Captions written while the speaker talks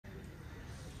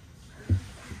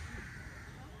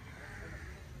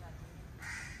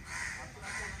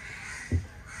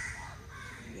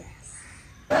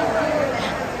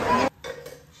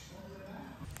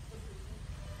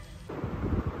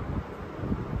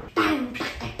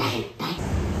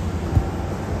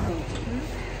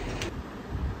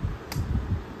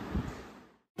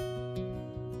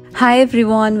Hi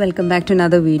everyone, welcome back to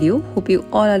another video. Hope you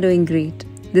all are doing great.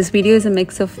 This video is a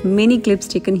mix of many clips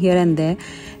taken here and there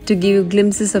to give you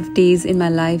glimpses of days in my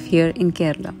life here in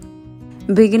Kerala.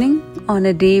 Beginning on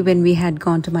a day when we had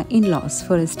gone to my in-laws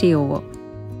for a stayover.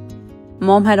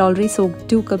 Mom had already soaked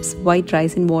 2 cups white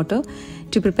rice in water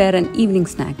to prepare an evening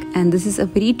snack, and this is a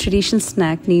very traditional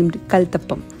snack named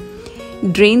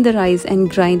Kalathappam. Drain the rice and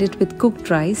grind it with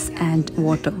cooked rice and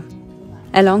water.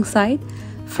 Alongside,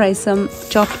 fry some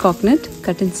chopped coconut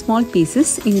cut in small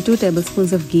pieces in 2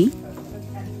 tablespoons of ghee.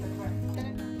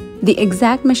 The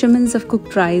exact measurements of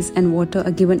cooked rice and water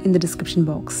are given in the description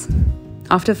box.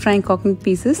 After frying coconut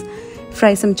pieces,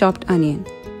 fry some chopped onion.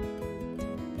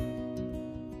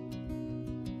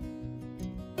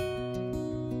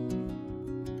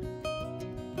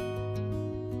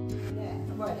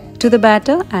 To the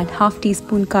batter, add half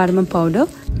teaspoon cardamom powder,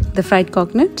 the fried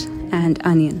coconut and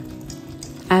onion.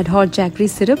 Add hot Jaggery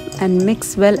syrup and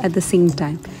mix well at the same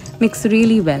time. Mix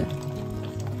really well.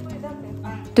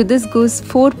 To this goes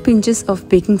 4 pinches of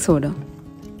baking soda.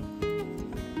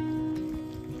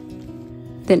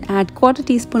 Then add quarter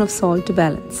teaspoon of salt to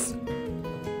balance.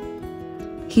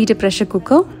 Heat a pressure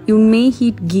cooker. You may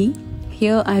heat ghee.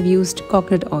 Here I have used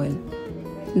coconut oil.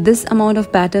 This amount of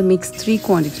batter makes 3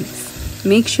 quantities.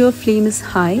 Make sure flame is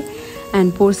high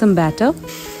and pour some batter.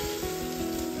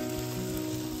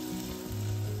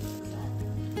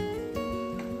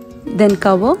 Then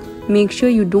cover. Make sure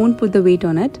you don't put the weight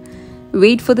on it.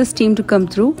 Wait for the steam to come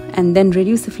through and then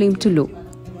reduce the flame to low.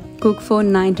 Cook for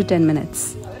 9 to 10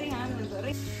 minutes.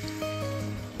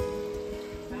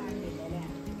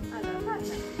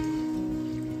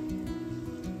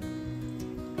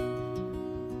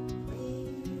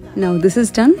 Now this is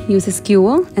done. Use a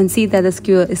skewer and see that the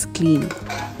skewer is clean.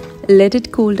 Let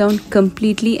it cool down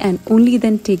completely and only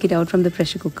then take it out from the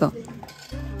pressure cooker.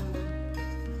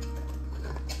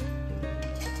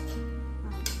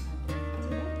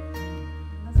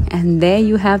 And there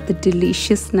you have the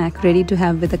delicious snack ready to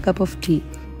have with a cup of tea.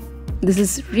 This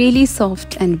is really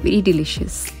soft and very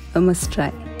delicious. A must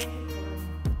try.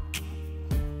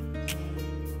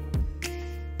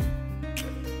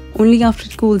 Only after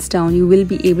it cools down you will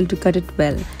be able to cut it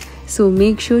well. So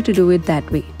make sure to do it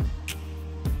that way.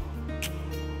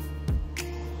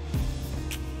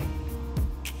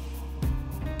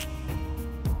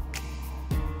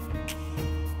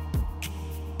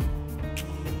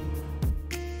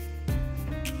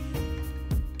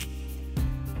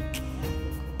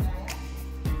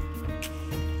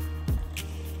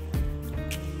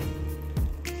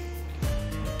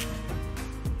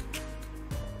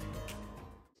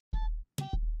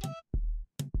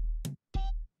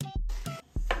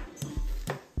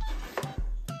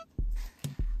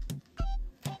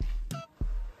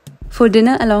 For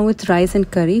dinner, along with rice and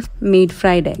curry, made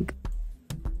fried egg.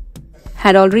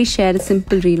 Had already shared a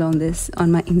simple reel on this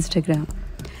on my Instagram.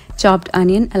 Chopped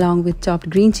onion along with chopped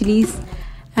green chilies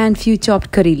and few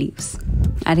chopped curry leaves.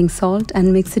 Adding salt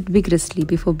and mix it vigorously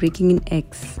before breaking in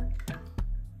eggs.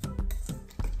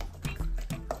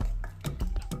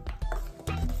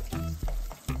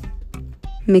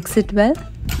 Mix it well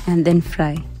and then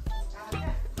fry.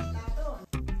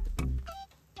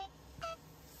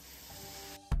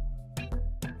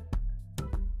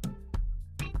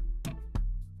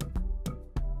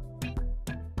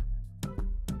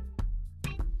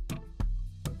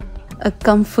 A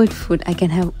comfort food I can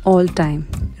have all time.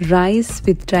 Rice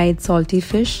with dried salty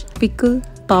fish, pickle,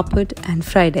 papad and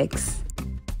fried eggs.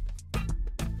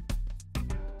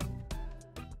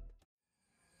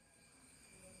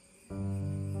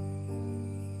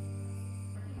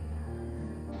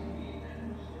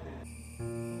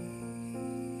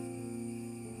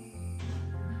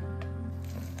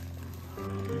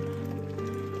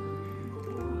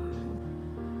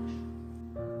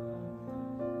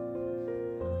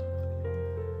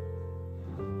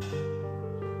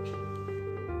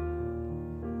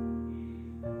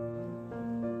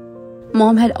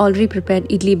 Mom had already prepared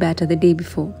idli batter the day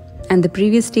before, and the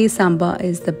previous day's sambar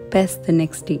is the best the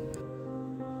next day.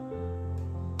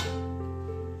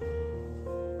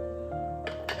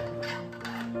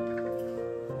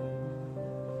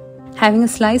 Having a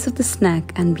slice of the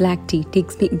snack and black tea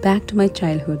takes me back to my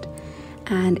childhood,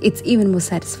 and it's even more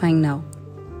satisfying now.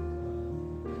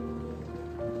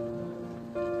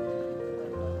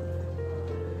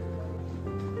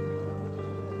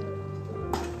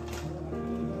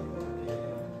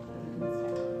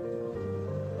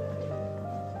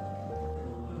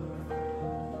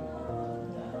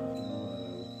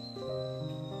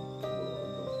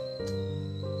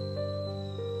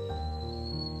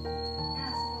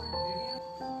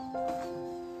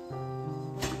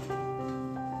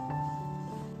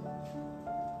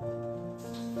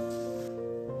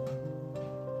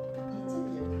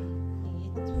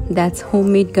 That's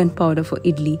homemade gunpowder for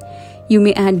idli. You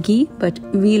may add ghee, but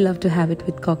we love to have it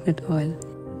with coconut oil.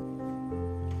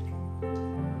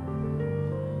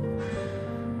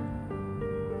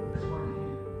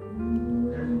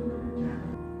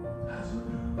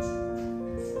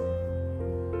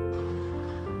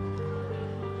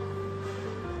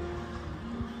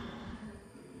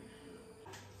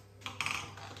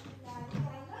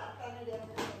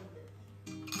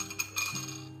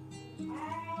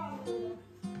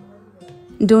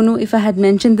 Don't know if I had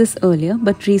mentioned this earlier,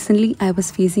 but recently I was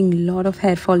facing a lot of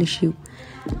hair fall issue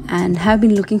and have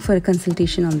been looking for a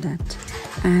consultation on that.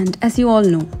 And as you all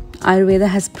know, Ayurveda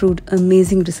has proved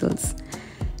amazing results.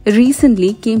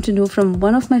 Recently came to know from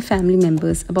one of my family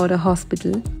members about a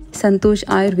hospital, Santhosh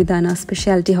Ayurvidhana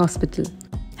Speciality Hospital.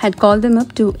 Had called them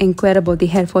up to inquire about the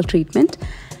hair fall treatment.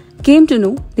 Came to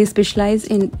know they specialize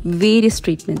in various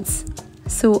treatments.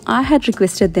 So I had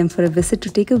requested them for a visit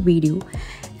to take a video,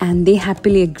 and they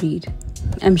happily agreed.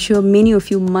 I'm sure many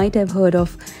of you might have heard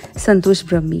of Santhosh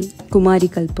Brahmi, Kumari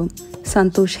Kalpam,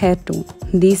 Santhosh Hair Tone.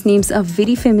 These names are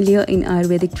very familiar in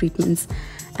Ayurvedic treatments,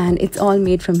 and it's all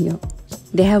made from here.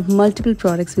 They have multiple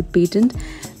products with patent,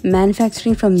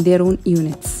 manufacturing from their own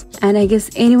units. And I guess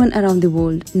anyone around the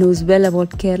world knows well about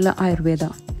Kerala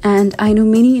Ayurveda. And I know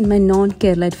many in my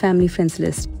non-Keralite family friends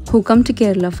list who come to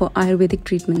Kerala for Ayurvedic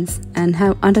treatments and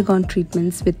have undergone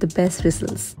treatments with the best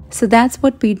results. So that's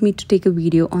what made me to take a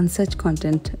video on such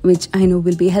content, which I know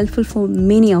will be helpful for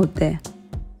many out there.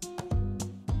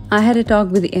 I had a talk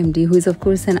with the MD, who is of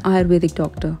course an Ayurvedic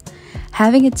doctor.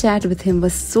 Having a chat with him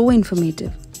was so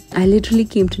informative. I literally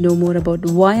came to know more about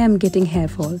why I'm getting hair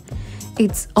fall.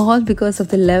 It's all because of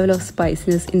the level of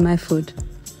spiciness in my food.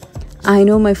 I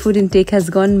know my food intake has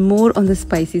gone more on the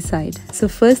spicy side. So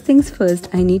first things first,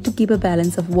 I need to keep a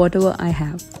balance of whatever I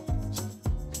have.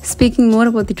 Speaking more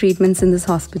about the treatments in this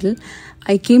hospital,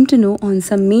 I came to know on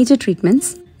some major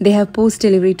treatments. They have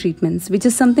post-delivery treatments, which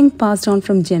is something passed on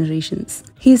from generations.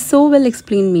 He so well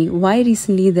explained me why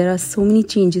recently there are so many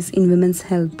changes in women's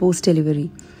health post-delivery.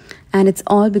 And it's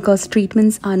all because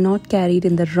treatments are not carried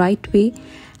in the right way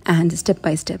and step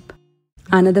by step.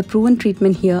 Another proven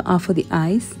treatment here are for the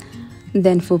eyes.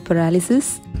 Then for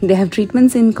paralysis, they have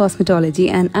treatments in cosmetology,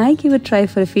 and I gave a try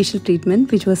for a facial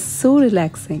treatment which was so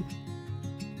relaxing.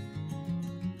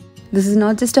 This is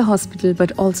not just a hospital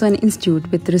but also an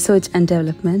institute with research and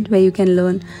development where you can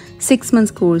learn 6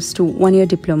 months course to 1-year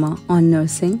diploma on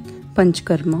nursing,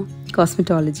 panchkarma,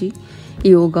 cosmetology,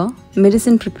 yoga,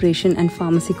 medicine preparation and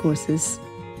pharmacy courses.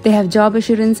 They have job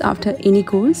assurance after any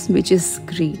course, which is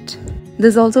great.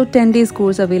 There's also 10 days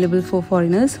course available for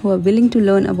foreigners who are willing to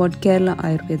learn about Kerala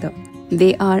Ayurveda.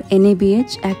 They are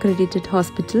NABH accredited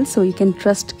hospital, so you can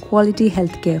trust quality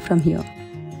healthcare from here.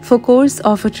 For course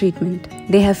or for treatment,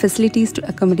 they have facilities to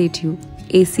accommodate you,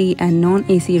 AC and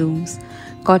non-AC rooms,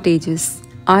 cottages,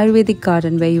 Ayurvedic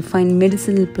garden where you find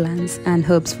medicinal plants and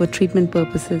herbs for treatment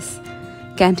purposes,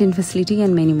 canteen facility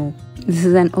and many more. This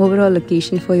is an overall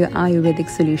location for your Ayurvedic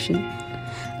solution.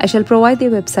 I shall provide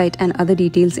their website and other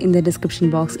details in the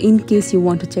description box in case you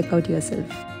want to check out yourself.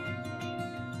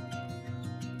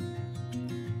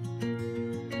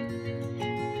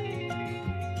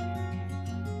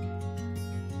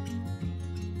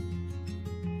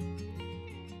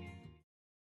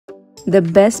 The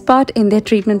best part in their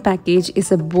treatment package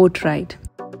is a boat ride.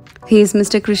 He is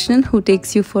Mr. Krishnan, who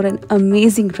takes you for an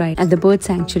amazing ride at the bird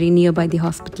sanctuary nearby the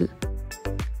hospital.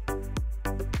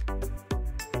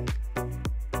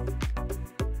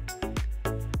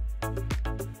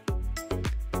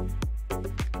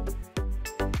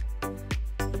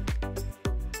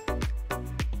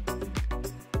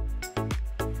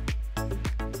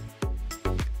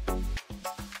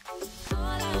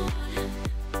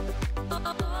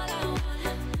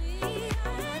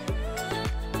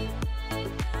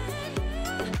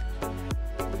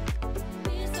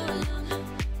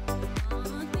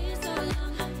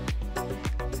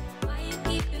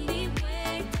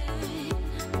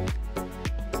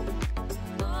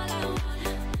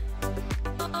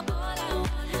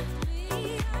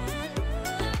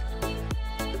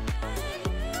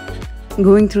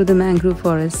 Going through the mangrove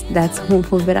forest that's home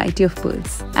for a variety of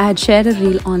birds. I had shared a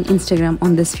reel on Instagram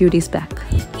on this few days back.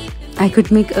 I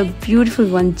could make a beautiful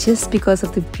one just because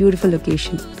of the beautiful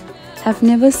location. I've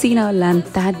never seen our land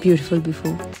that beautiful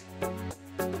before.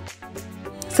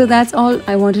 So that's all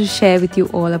I wanted to share with you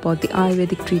all about the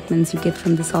Ayurvedic treatments you get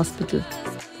from this hospital.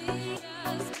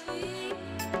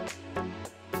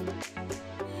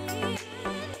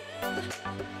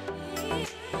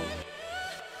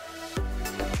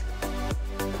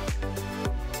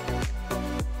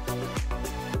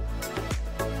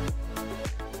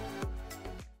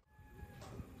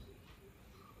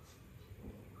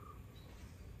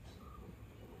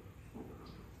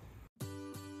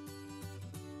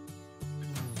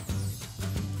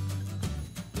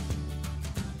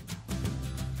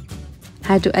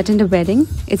 had to attend a wedding.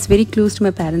 It's very close to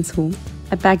my parents' home.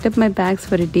 I packed up my bags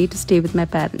for a day to stay with my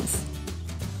parents.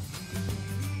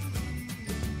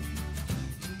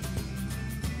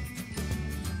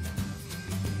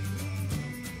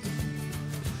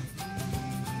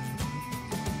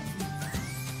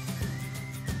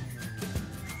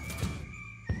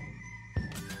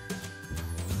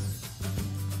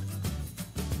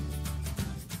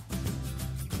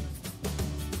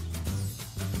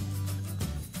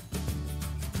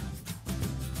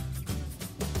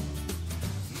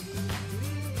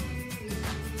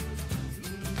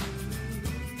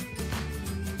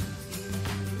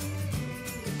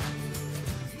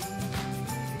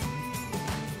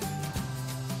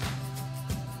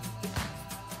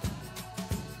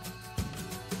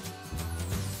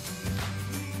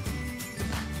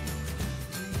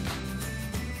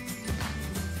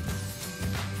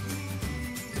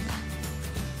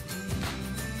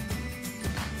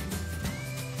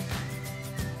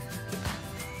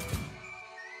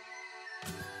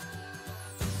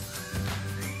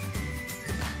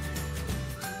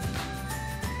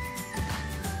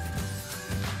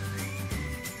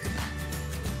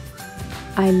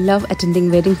 I love attending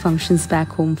wedding functions back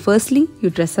home. Firstly, you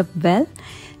dress up well,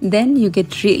 then you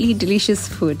get really delicious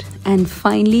food, and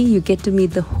finally you get to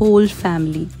meet the whole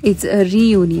family. It's a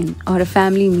reunion or a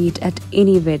family meet at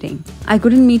any wedding. I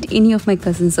couldn't meet any of my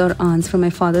cousins or aunts from my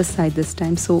father's side this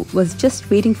time, so was just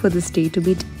waiting for this day to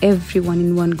meet everyone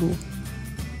in one go.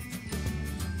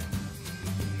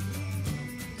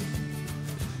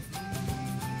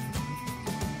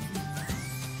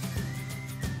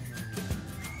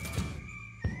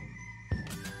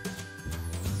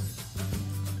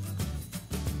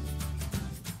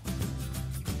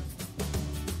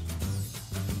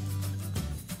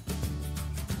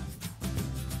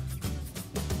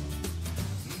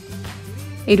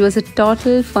 It was a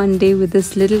total fun day with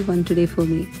this little one today for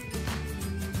me.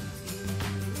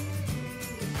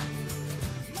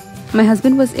 My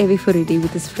husband was away for a day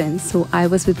with his friends, so I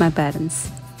was with my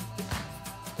parents.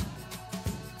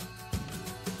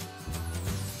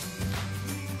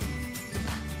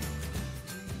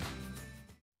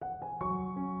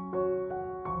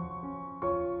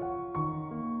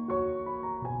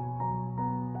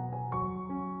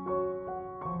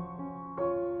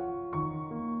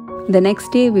 The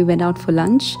next day we went out for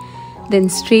lunch, then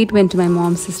straight went to my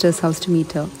mom's sister's house to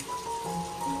meet her.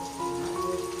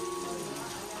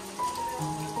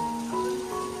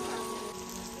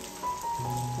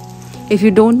 If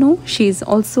you don't know, she is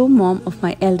also mom of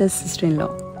my eldest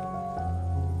sister-in-law.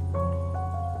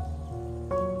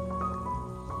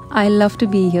 I love to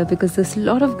be here because there's a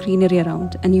lot of greenery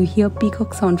around and you hear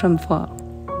peacock sound from far.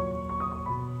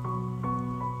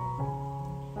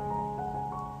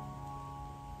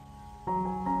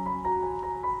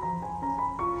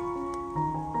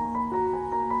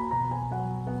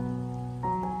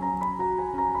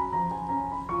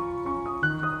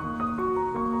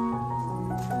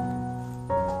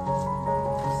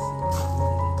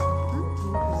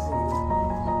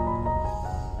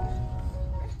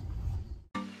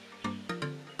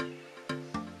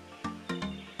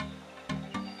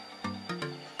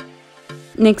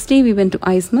 Next day we went to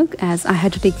Ice Mug as I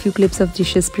had to take few clips of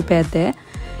dishes prepared there.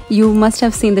 You must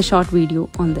have seen the short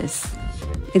video on this.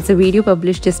 It's a video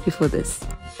published just before this.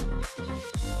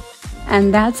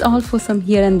 And that's all for some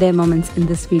here and there moments in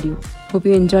this video. Hope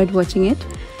you enjoyed watching it.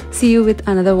 See you with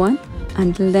another one.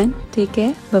 Until then, take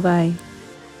care. Bye-bye.